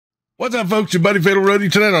What's up, folks? Your buddy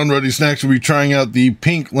Fatalroadie. Tonight on Roadie Snacks, we'll be trying out the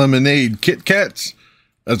pink lemonade Kit Kats.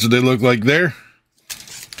 That's what they look like there.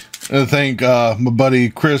 And I thank my buddy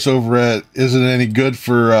Chris over at Isn't Any Good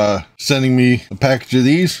for sending me a package of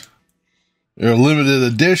these. They're a limited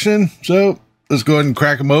edition, so let's go ahead and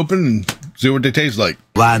crack them open and see what they taste like.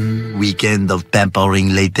 One weekend of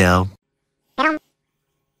pampering later.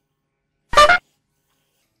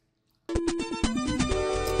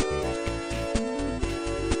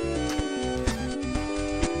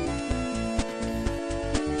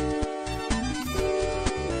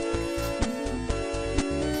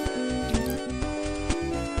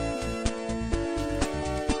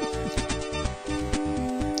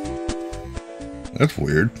 That's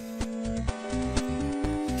weird.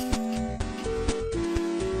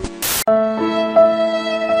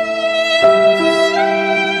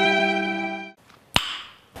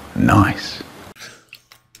 Nice.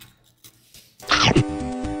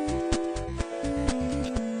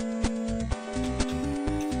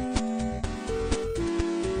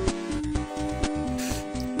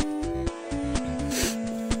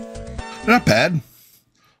 Not bad.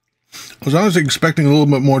 I was honestly expecting a little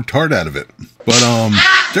bit more tart out of it, but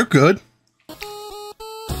they're good.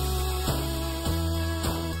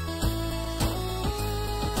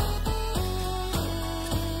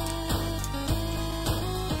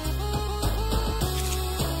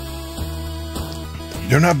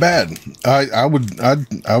 They're not bad. I would.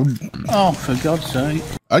 Oh, for God's sake!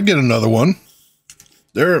 I'd get another one.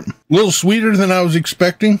 They're a little sweeter than I was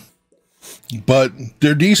expecting, but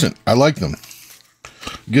they're decent. I like them.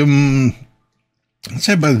 Give them, I'd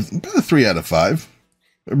say about a 3 out of 5.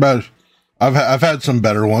 They're about. I've had some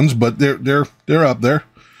better ones, but they're up there.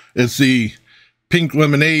 It's the pink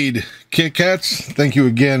lemonade Kit Kats. Thank you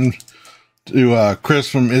again to Chris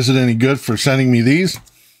from Is It Any Good for sending me these.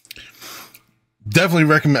 Definitely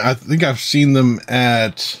recommend. I think I've seen them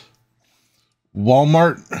at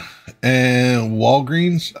Walmart and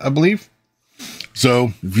Walgreens, I believe.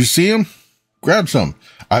 So if you see them, grab some.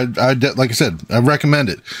 Like I said, I recommend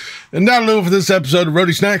it. And that'll do it for this episode of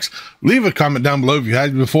Roadie Snacks. Leave a comment down below if you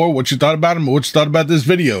had it before, what you thought about them, or what you thought about this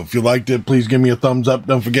video. If you liked it, please give me a thumbs up.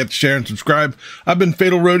 Don't forget to share and subscribe. I've been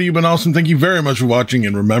Fatalroadie. You've been awesome. Thank you very much for watching.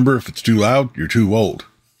 And remember, if it's too loud, you're too old.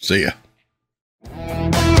 See ya.